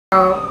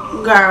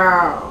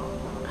Girl,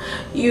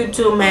 you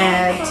too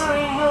mad.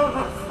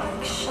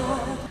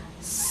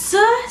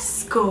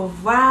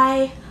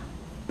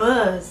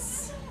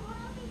 Subscribers.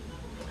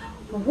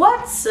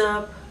 What's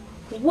up?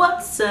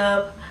 What's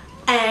up?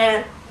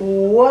 And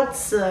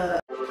what's up?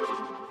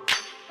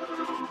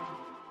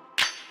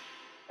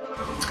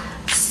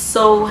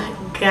 So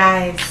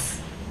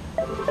guys,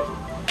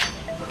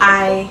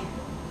 I'm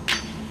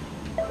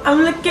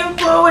looking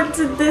forward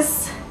to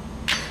this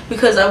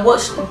because I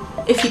watched,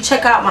 if you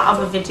check out my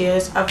other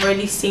videos, I've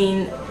already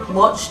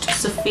watched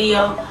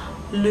Sophia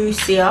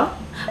Lucia,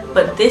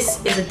 but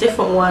this is a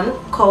different one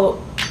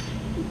called,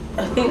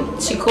 I think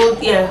she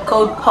called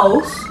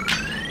Pulse,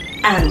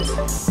 and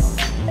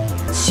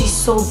she's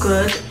so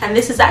good. And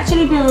this has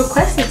actually been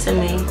requested to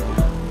me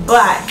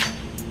by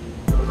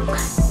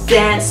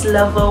Dance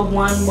Lover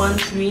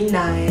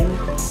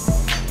 1139.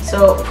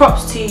 So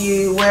props to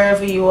you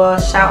wherever you are,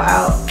 shout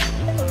out.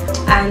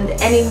 And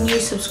any new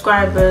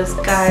subscribers,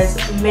 guys,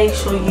 make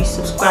sure you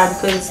subscribe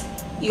because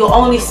you'll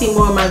only see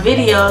more of my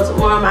videos,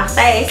 more of my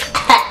face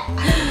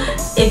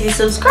if you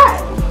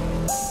subscribe.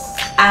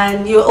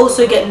 And you'll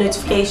also get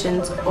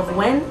notifications of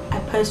when I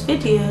post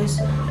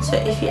videos. So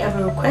if you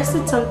ever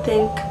requested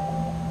something,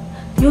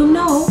 you'll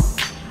know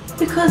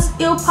because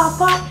it'll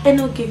pop up and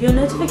it'll give you a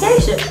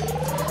notification.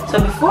 So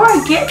before I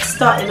get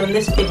started on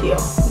this video,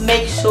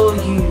 make sure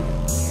you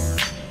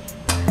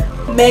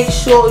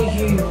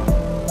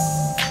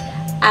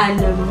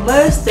and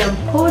most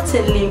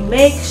importantly,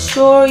 make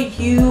sure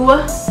you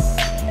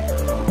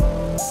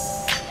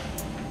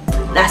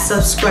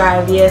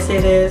subscribe. Yes,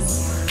 it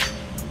is.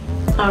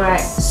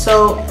 Alright,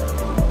 so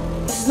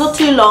it's not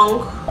too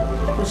long,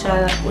 which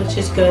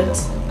is good,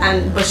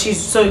 but she's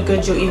so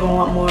good you'll even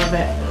want more of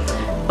it.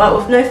 But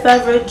with no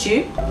further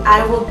ado,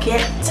 I will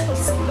get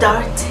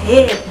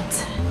started.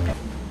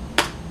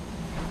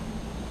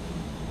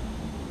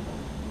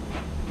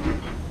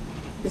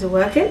 Is it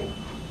working?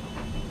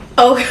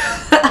 Oh.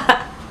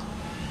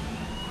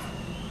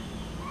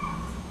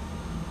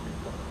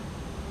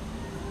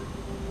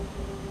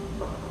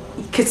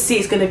 You could see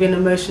it's gonna be an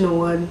emotional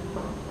one.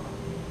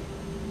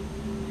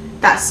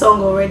 That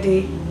song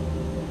already.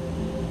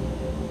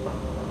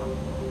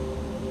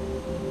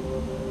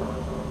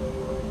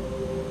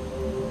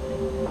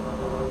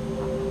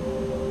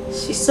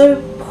 She's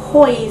so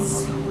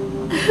poised.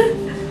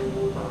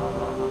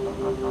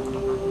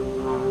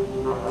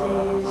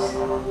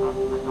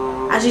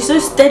 And she's so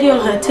steady on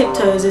her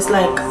tiptoes. It's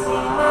like,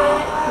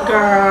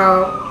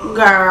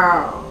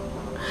 girl,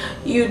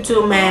 you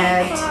too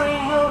mad.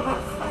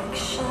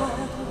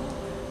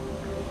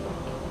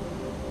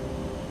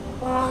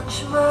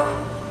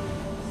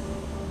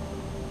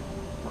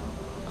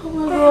 Oh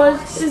my god,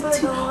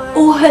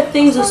 all her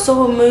things are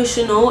so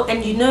emotional,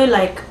 and you know,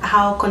 like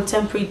how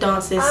contemporary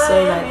dance is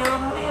so like,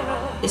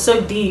 it's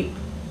so deep.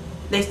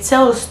 They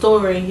tell a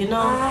story, you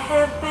know.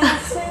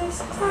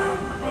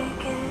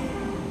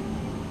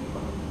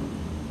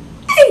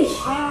 Hey,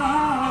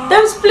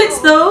 them splits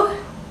though.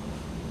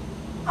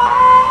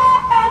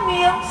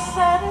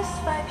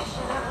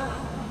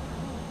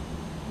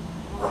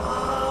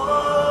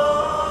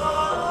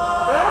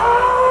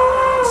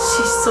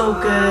 She's so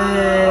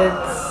good.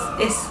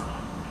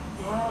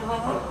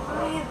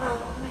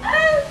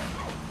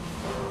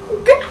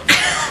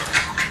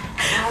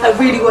 I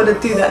really want to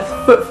do that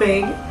foot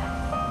thing.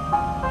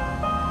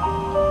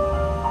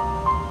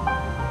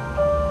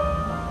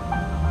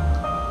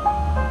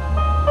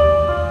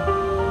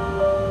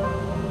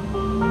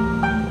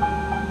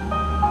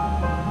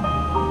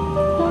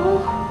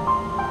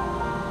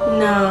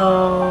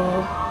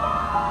 No,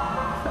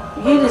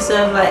 you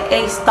deserve like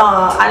A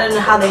star. I don't know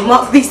how they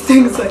mark these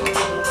things, like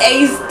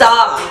A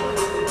star.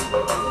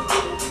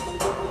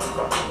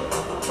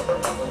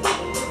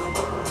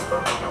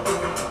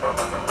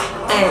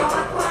 And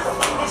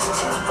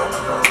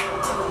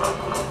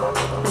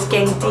it's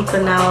getting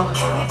deeper now.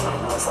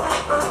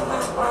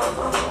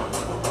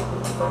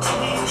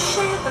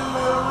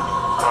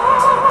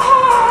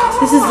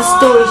 This is the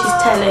story she's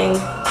telling.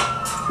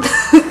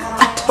 I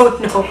don't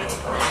know.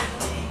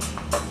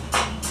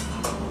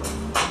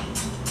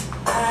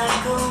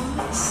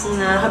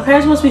 Nah, her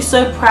parents must be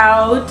so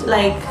proud.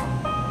 Like,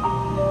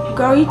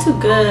 girl, you too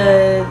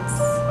good.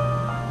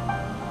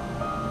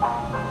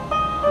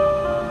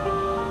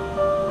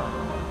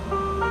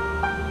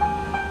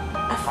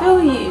 I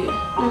feel you.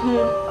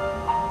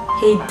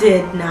 He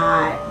did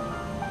not.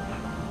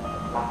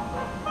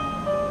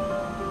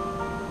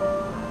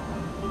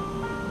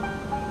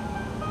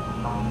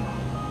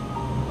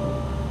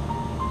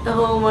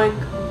 Oh my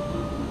god.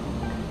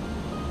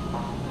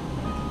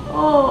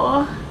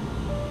 Oh.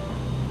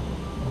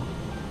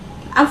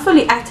 I'm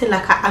fully acting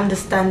like I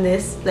understand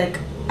this. Like,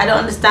 I don't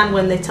understand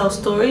when they tell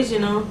stories, you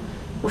know,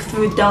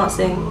 through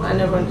dancing. I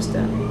never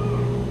understand.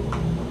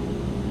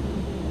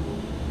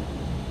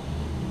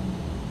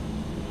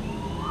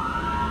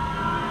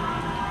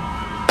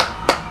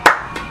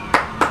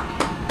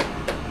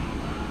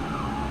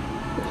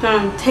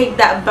 take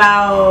that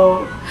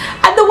bow,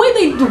 and the way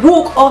they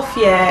walk off,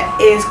 yeah,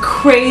 is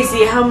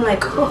crazy. I'm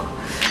like, oh,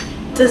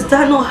 does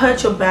that not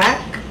hurt your back?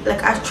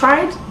 Like, I've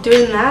tried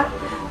doing that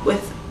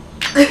with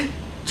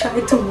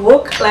trying to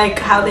walk, like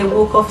how they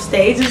walk off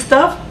stage and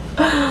stuff.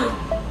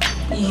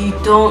 You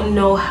don't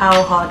know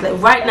how hard. Like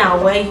right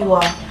now where you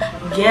are,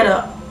 get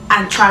up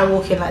and try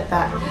walking like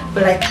that,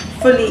 but like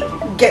fully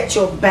get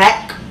your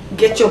back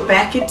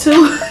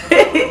into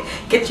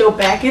get your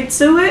back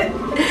into it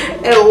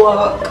and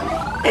walk,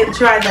 and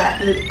try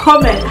that.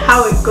 Comment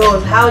how it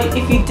goes, how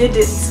if you did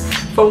it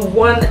from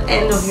one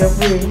end of your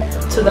room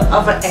to the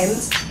other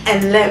end,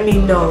 and let me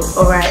know.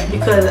 Alright,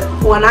 because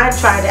when I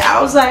tried it,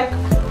 I was like,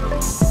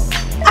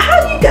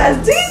 how do you guys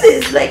do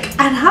this? Like,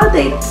 and how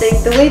they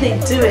think, the way they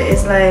do it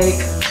is like,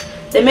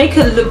 they make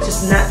it look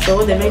just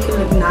natural, they make it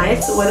look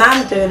nice. When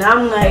I'm doing it,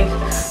 I'm like,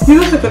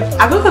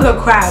 I look like a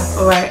crab.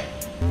 Alright,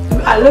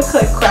 I look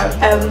like crab,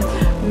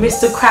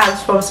 Mr.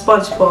 Krabs from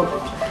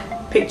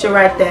SpongeBob, picture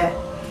right there.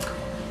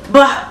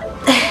 But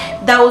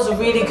that was a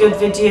really good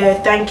video.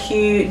 Thank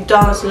you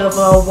Dance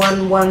Lover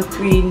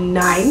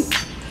 1139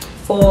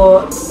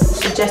 for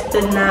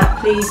suggesting that.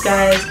 Please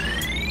guys,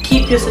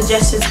 keep your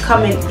suggestions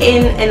coming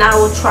in, and I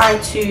will try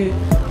to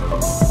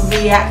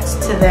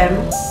react to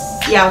them.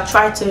 Yeah, I'll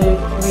try to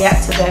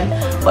react to them.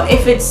 But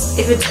if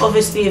it's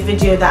obviously a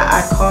video that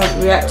I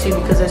can't react to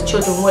because there's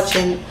children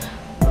watching,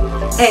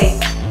 hey,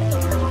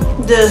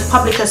 the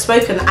public has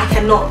spoken. I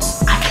cannot,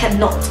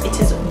 it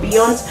is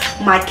beyond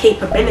my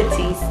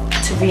capabilities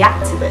to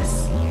react to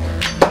this.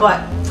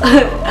 But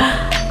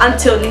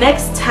until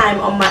next time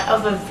on my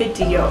other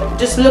video,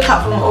 just look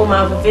out for all my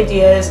other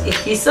videos.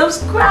 If you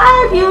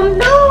subscribe, you'll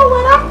know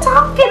what I'm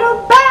talking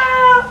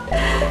about.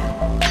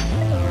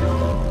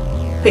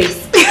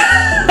 Peace.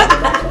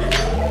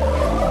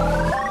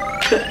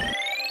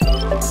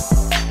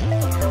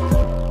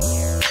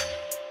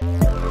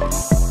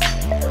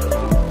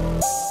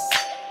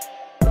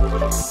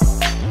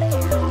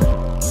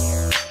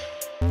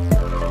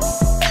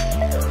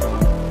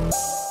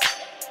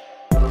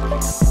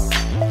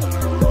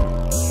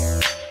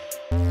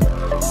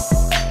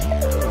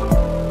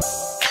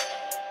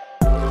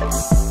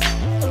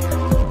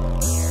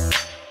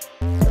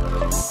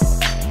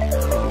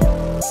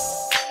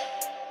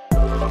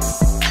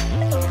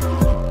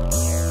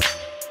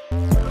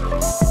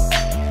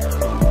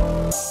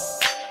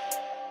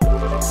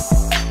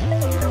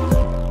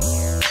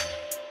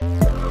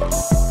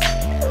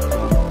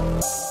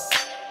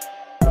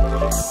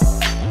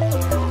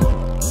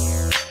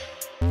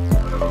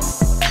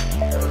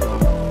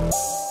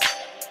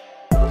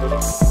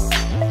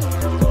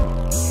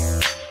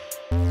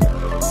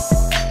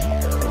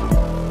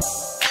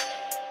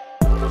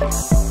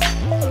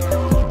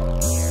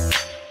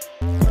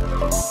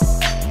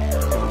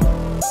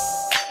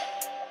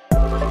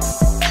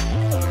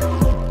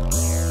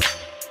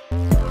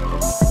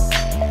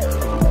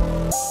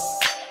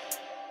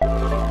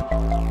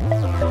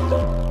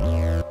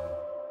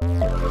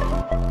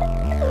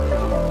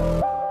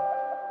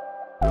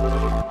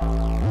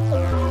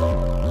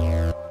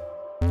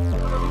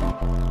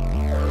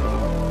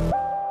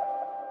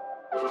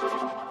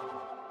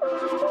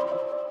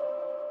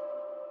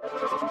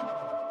 You